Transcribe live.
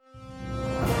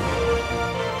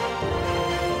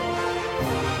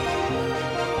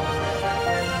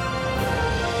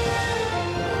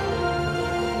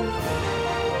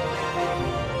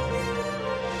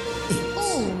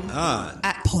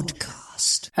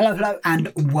Hello,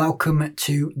 and welcome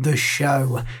to the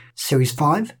show. Series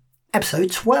 5,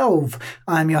 Episode 12.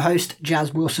 I'm your host,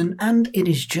 Jazz Wilson, and it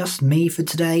is just me for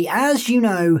today. As you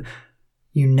know,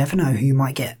 you never know who you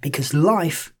might get because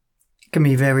life can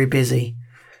be very busy.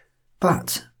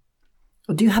 But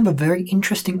I do have a very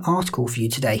interesting article for you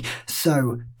today.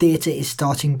 So, theatre is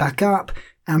starting back up.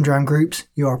 Amdram groups,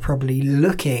 you are probably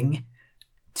looking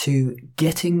to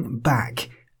getting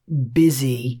back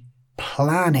busy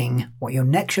planning what your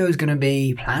next show is going to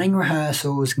be, planning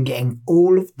rehearsals and getting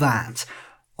all of that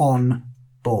on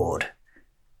board.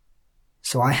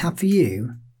 So I have for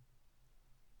you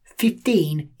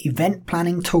 15 event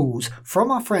planning tools from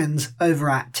our friends over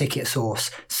at Ticket Source.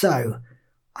 So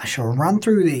I shall run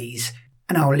through these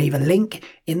and I'll leave a link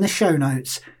in the show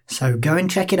notes. So go and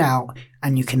check it out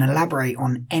and you can elaborate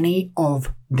on any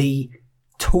of the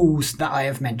tools that I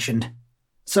have mentioned.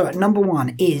 So at number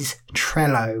 1 is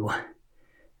Trello.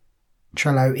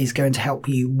 Trello is going to help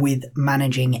you with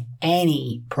managing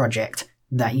any project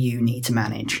that you need to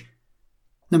manage.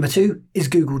 Number 2 is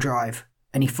Google Drive.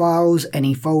 Any files,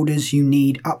 any folders you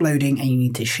need uploading and you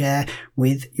need to share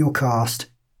with your cast,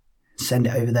 send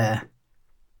it over there.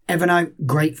 Evernote,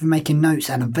 great for making notes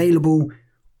and available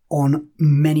on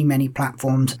many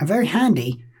platforms and very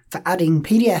handy for adding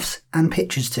PDFs and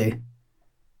pictures to.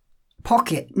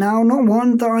 Pocket, now not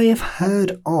one that I have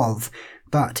heard of,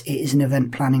 but it is an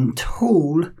event planning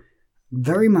tool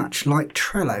very much like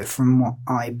Trello from what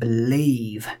I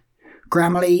believe.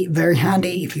 Grammarly, very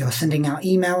handy if you're sending out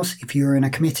emails, if you're in a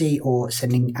committee or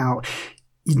sending out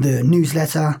the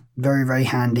newsletter, very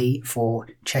handy for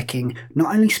checking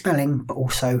not only spelling but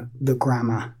also the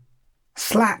grammar.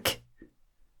 Slack,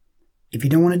 if you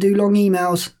don't want to do long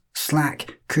emails,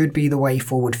 Slack could be the way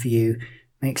forward for you.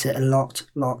 Makes it a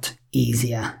lot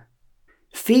easier.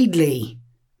 Feedly.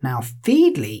 Now,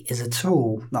 Feedly is a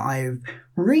tool that I've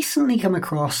recently come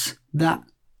across that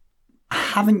I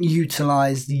haven't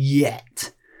utilised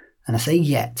yet. And I say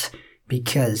yet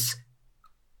because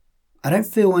I don't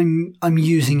feel I'm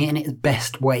using it in its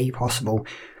best way possible.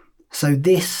 So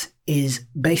this is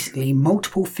basically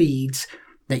multiple feeds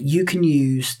that you can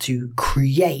use to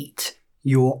create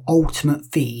your ultimate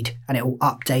feed and it will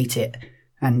update it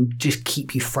and just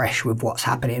keep you fresh with what's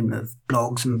happening with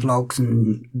blogs and vlogs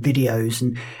and videos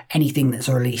and anything that's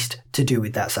released to do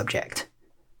with that subject.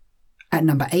 At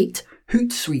number 8,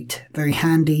 Hootsuite. Very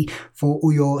handy for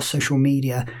all your social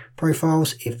media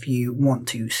profiles if you want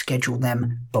to schedule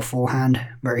them beforehand.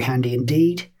 Very handy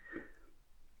indeed.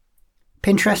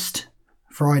 Pinterest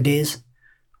for ideas.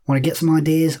 Want to get some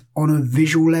ideas on a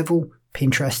visual level?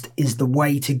 Pinterest is the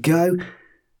way to go.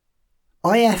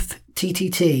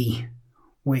 IFTTT,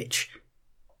 which,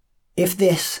 if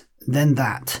this, then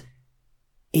that,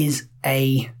 is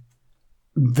a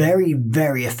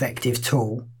very effective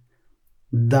tool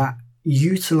that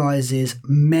utilizes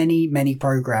many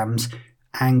programs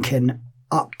and can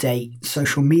update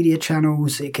social media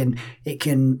channels. It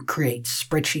can create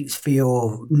spreadsheets for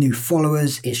your new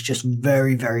followers. It's just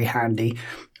very handy,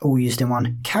 all used in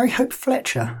one. Carrie Hope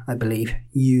Fletcher, I believe,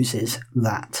 uses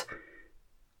that.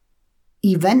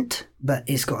 Event, but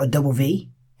it's got a double V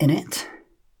in it.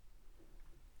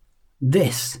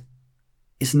 This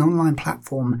is an online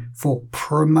platform for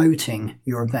promoting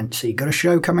your event. So you've got a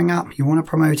show coming up, you want to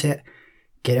promote it,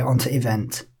 get it onto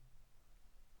Event.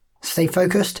 Stay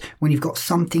focused. When you've got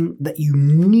something that you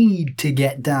need to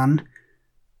get done,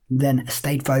 then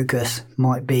Stay Focus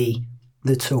might be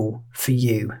the tool for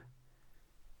you.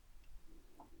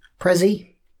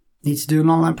 Prezi, needs to do an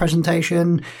online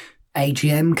presentation.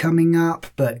 AGM coming up,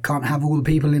 but can't have all the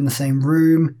people in the same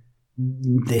room.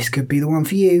 This could be the one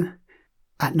for you.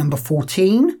 At number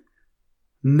 14,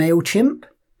 MailChimp.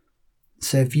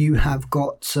 So if you have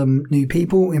got some new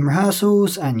people in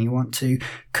rehearsals and you want to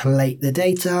collate the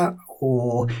data,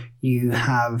 or you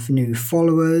have new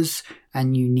followers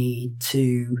and you need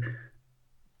to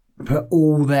put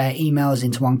all their emails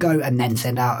into one go and then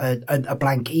send out a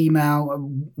blank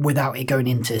email without it going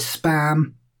into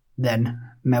spam, then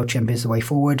MailChimp is the way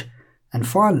forward. And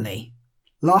finally,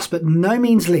 last but no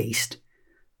means least,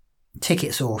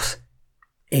 Ticket Source.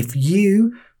 If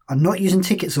you are not using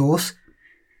Ticket Source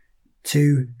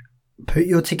to put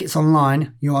your tickets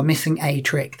online, you are missing a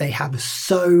trick. They have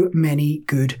so many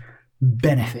good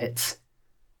benefits.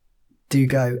 Do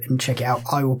go and check it out.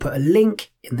 I will put a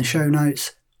link in the show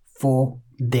notes for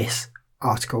this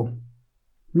article.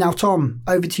 Now, Tom,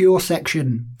 over to your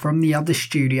section from the other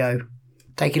studio.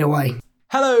 Take it away.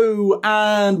 Hello,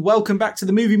 and welcome back to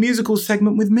the Movie Musicals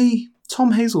segment with me,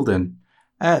 Tom Hazelden.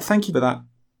 Thank you for that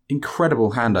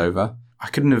incredible handover. I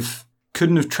couldn't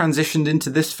couldn't have transitioned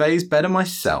into this phase better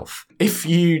myself. If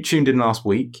you tuned in last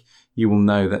week, you will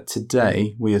know that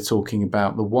today we are talking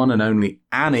about the one and only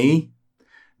Annie.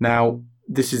 Now,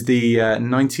 this is the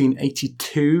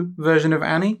 1982 version of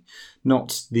Annie,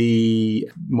 not the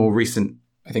more recent,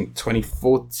 I think,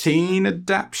 2014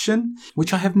 adaptation,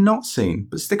 which I have not seen.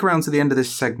 But stick around to the end of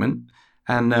this segment,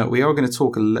 and we are going to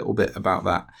talk a little bit about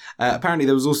that. Apparently,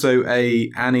 there was also a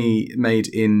Annie made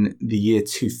in the year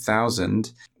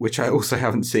 2000, which I also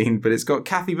haven't seen, but it's got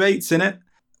Kathy Bates in it.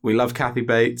 We love Kathy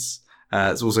Bates.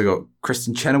 It's also got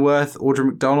Kristen Chenoweth, Audra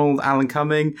McDonald, Alan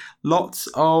Cumming, lots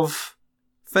of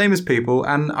famous people,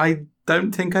 and I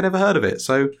don't think I'd ever heard of it.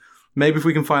 So maybe if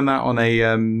we can find that on a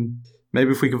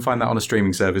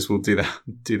streaming service, we'll do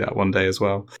that one day as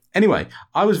well. Anyway,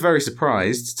 I was very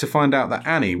surprised to find out that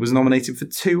Annie was nominated for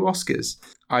 2 Oscars.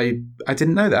 I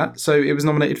didn't know that. So it was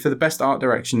nominated for the Best Art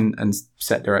Direction and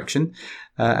Set Direction,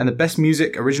 and the Best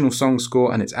Music, Original Song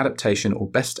Score, and its Adaptation or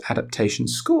Best Adaptation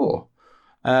Score,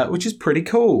 which is pretty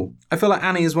cool. I feel like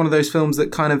Annie is one of those films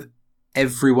that kind of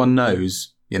everyone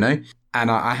knows, you know? And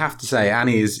I have to say,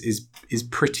 Annie is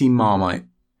pretty Marmite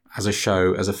as a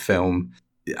show, as a film.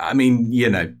 I mean, you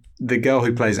know, the girl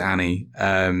who plays Annie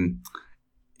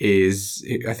is,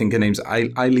 I think her name's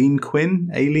Aileen Quinn,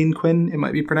 it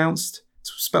might be pronounced.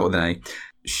 It's spelled with an A.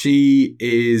 She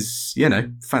is, you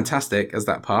know, fantastic as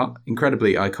that part,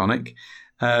 incredibly iconic,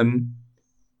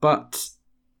 but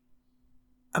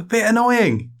a bit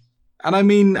annoying. And I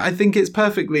mean, I think it's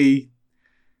perfectly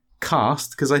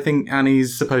cast, because I think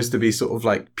Annie's supposed to be sort of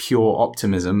like pure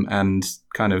optimism and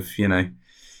kind of, you know,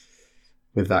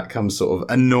 with that comes sort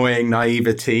of annoying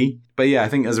naivety. But yeah, I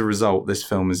think as a result, this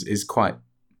film is quite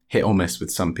hit or miss with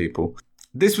some people.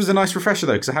 This was a nice refresher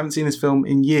though, because I haven't seen this film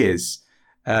in years.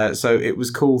 So it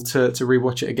was cool to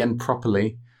rewatch it again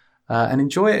properly and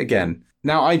enjoy it again.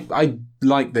 Now, I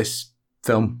like this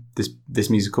film, this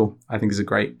musical. I think it's a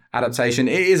great adaptation.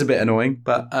 It is a bit annoying,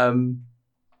 but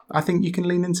I think you can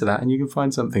lean into that and you can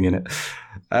find something in it.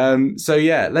 So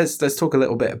yeah, let's talk a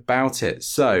little bit about it.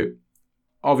 So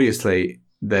obviously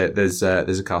there's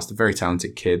a cast of very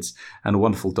talented kids and a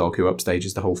wonderful dog who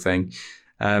upstages the whole thing.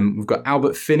 We've got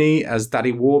Albert Finney as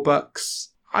Daddy Warbucks.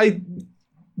 I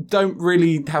don't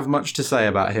really have much to say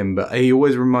about him, but he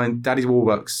always reminds Daddy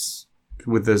Warbucks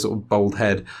with the sort of bald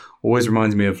head always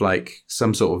reminds me of like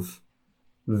some sort of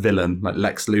villain, like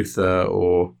Lex Luthor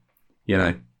or, you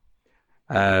know.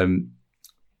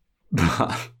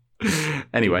 But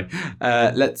anyway,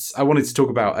 I wanted to talk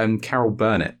about Carol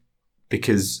Burnett,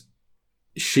 because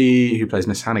she, who plays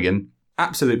Miss Hannigan,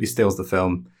 absolutely steals the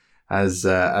film, as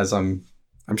I'm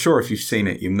sure if you've seen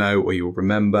it, you know or you'll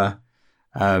remember.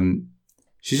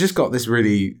 She's just got this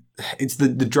really, it's the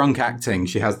drunk acting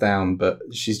she has down, but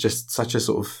she's just such a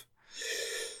sort of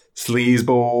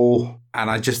sleazeball, and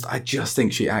I just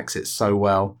think she acts it so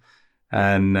well,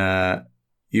 and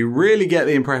you really get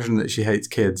the impression that she hates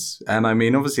kids, and I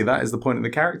mean, obviously that is the point of the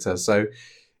character. So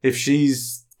if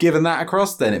she's given that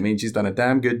across, then it means she's done a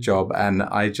damn good job, and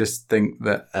I just think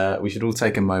that we should all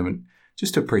take a moment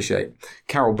just to appreciate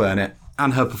Carol Burnett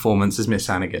and her performance as Miss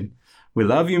Hannigan. We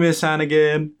love you, Miss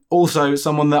Hannigan. Also,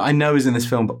 someone that I know is in this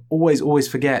film, but always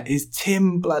forget, is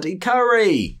Tim bloody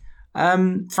Curry.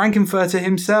 Frankenfurter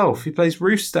himself. He plays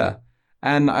Rooster.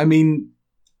 And I mean,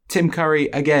 Tim Curry,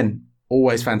 again,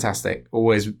 always fantastic.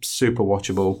 Always super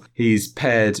watchable. He's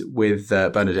paired with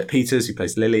Bernadette Peters, who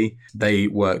plays Lily. They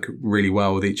work really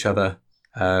well with each other.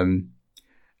 And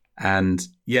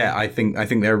yeah, I think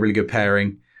they're a really good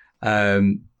pairing.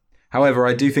 However,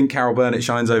 I do think Carol Burnett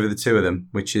shines over the two of them,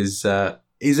 which is a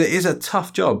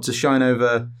tough job to shine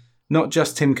over not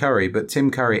just Tim Curry, but Tim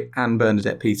Curry and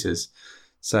Bernadette Peters.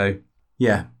 So,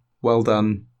 yeah, well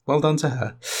done to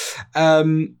her.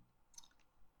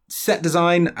 Set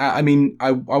design, I mean,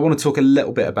 I want to talk a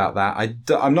little bit about that.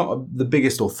 I'm not the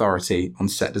biggest authority on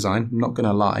set design, I'm not going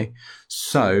to lie.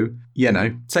 So, you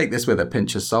know, take this with a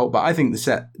pinch of salt, but I think the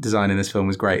set design in this film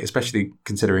was great, especially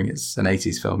considering it's an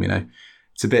 80s film, you know.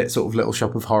 It's a bit sort of Little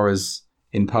Shop of Horrors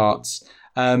in parts.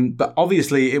 But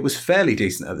obviously it was fairly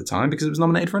decent at the time because it was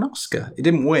nominated for an Oscar. It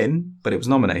didn't win, but it was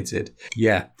nominated.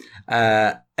 Yeah.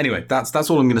 Anyway, that's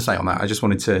all I'm going to say on that. I just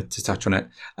wanted to touch on it.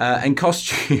 And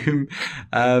costume,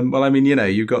 well, I mean, you know,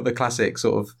 you've got the classic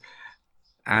sort of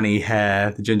Annie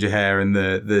hair, the ginger hair and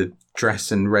the dress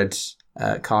and red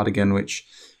cardigan, which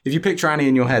if you picture Annie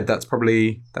in your head, that's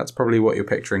probably what you're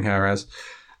picturing her as.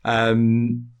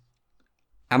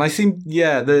 And I think,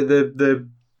 yeah, the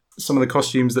some of the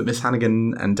costumes that Miss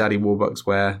Hannigan and Daddy Warbucks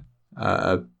wear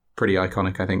are pretty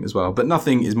iconic, I think, as well. But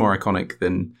nothing is more iconic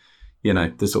than, you know,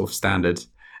 the sort of standard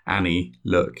Annie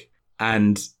look.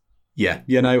 And yeah,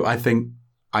 I think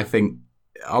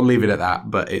I'll leave it at that.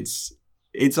 But it's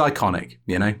iconic,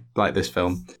 like this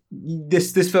film.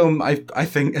 This film, I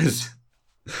think, has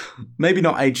maybe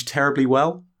not aged terribly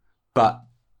well, but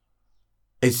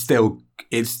it's still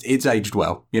it's aged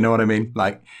well. You know what I mean?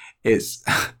 Like it's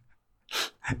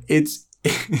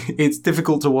it's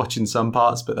difficult to watch in some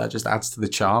parts, but that just adds to the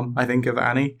charm, I think, of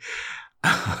Annie.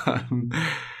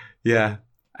 Yeah,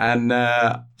 and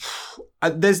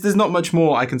there's not much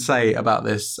more I can say about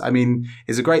this. I mean,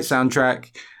 it's a great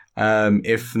soundtrack,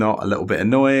 if not a little bit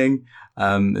annoying.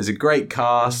 There's a great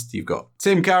cast. You've got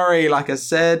Tim Curry, like I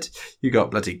said. You've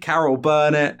got bloody Carol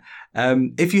Burnett.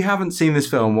 If you haven't seen this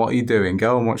film, what are you doing?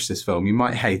 Go and watch this film. You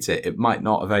might hate it. It might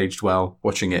not have aged well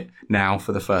watching it now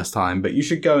for the first time, but you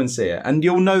should go and see it. And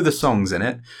you'll know the songs in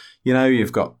it.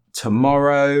 You've got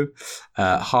Tomorrow,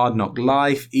 Hard Knock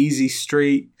Life, Easy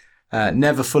Street,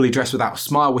 Never Fully Dressed Without a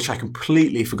Smile, which I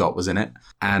completely forgot was in it.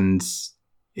 And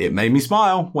it made me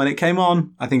smile when it came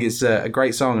on. I think it's a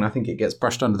great song, and I think it gets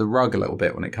brushed under the rug a little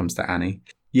bit when it comes to Annie.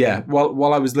 Yeah,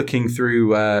 while I was looking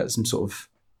through some sort of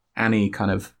Annie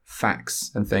kind of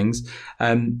facts and things,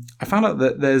 I found out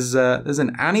that there's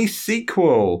an Annie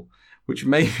sequel, which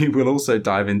maybe we'll also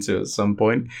dive into at some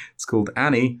point. It's called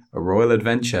Annie, A Royal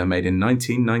Adventure, made in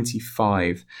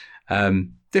 1995.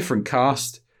 Different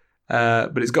cast,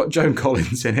 but it's got Joan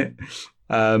Collins in it.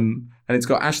 And it's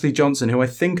got Ashley Johnson, who I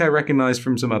think I recognise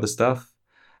from some other stuff.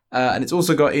 And it's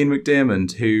also got Ian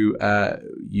McDiarmid, who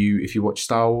if you watch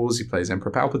Star Wars, he plays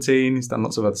Emperor Palpatine. He's done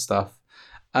lots of other stuff.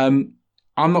 I'm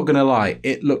not going to lie,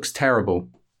 it looks terrible.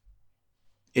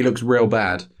 It looks real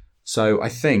bad. So I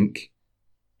think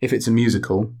if it's a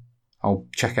musical, I'll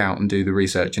check out and do the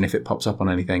research. And if it pops up on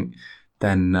anything,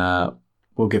 then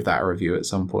we'll give that a review at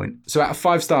some point. So out of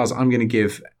 5 stars, I'm going to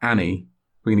give Annie,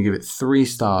 we're going to give it 3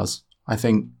 stars. I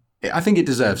think it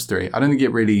deserves 3. I don't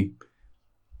think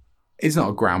it's not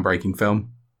a groundbreaking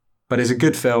film, but it's a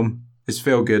good film. It's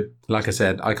feel good. Like I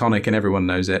said, iconic and everyone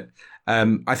knows it.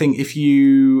 I think if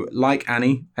you like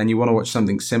Annie and you want to watch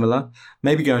something similar,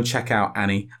 maybe go and check out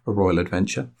Annie, A Royal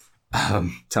Adventure.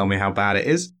 Tell me how bad it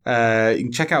is. You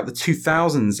can check out the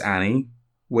 2000s Annie,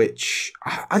 which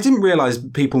I didn't realize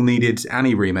people needed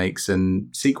Annie remakes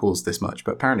and sequels this much,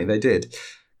 but apparently they did,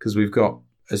 because we've got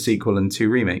a sequel and 2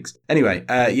 remakes. Anyway,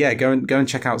 go and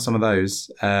check out some of those.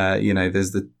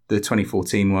 There's the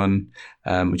 2014 one,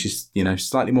 which is,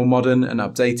 slightly more modern and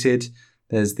updated.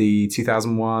 There's the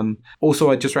 2001.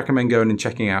 Also, I'd just recommend going and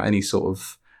checking out any sort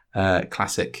of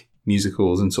classic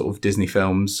musicals and sort of Disney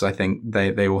films. I think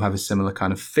they all have a similar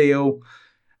kind of feel.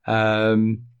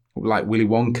 Like Willy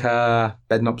Wonka,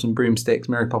 Bedknobs and Broomsticks,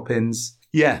 Mary Poppins.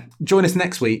 Yeah, join us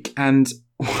next week, and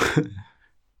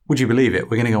would you believe it?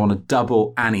 We're going to go on a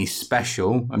double Annie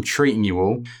special. I'm treating you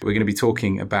all. We're going to be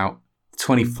talking about the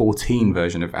 2014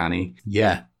 version of Annie.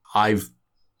 Yeah, I've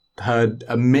heard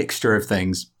a mixture of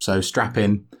things, so strap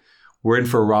in. We're in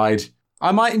for a ride.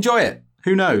 I might enjoy it.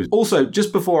 Who knows? Also,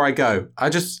 just before I go,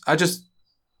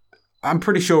 I'm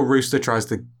pretty sure Rooster tries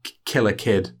to kill a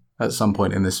kid at some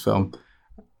point in this film.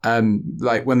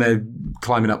 Like when they're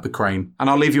climbing up the crane. And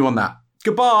I'll leave you on that.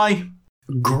 Goodbye.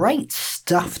 Great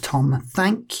stuff, Tom.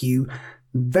 Thank you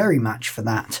very much for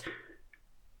that.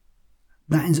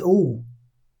 That is all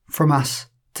from us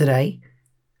today.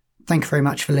 Thank you very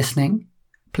much for listening.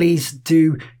 Please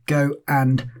do go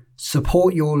and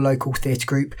support your local theatre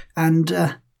group. And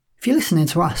if you're listening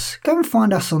to us, go and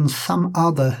find us on some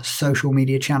other social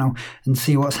media channel and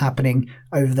see what's happening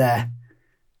over there.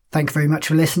 Thank you very much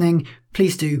for listening.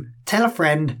 Please do tell a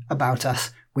friend about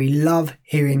us. We love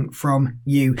hearing from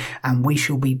you, and we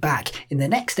shall be back in the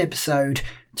next episode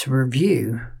to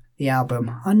review the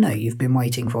album I know you've been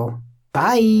waiting for.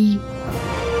 Bye!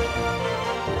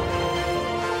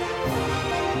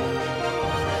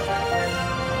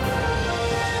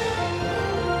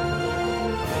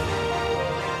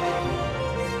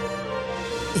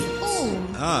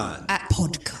 At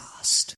podcast.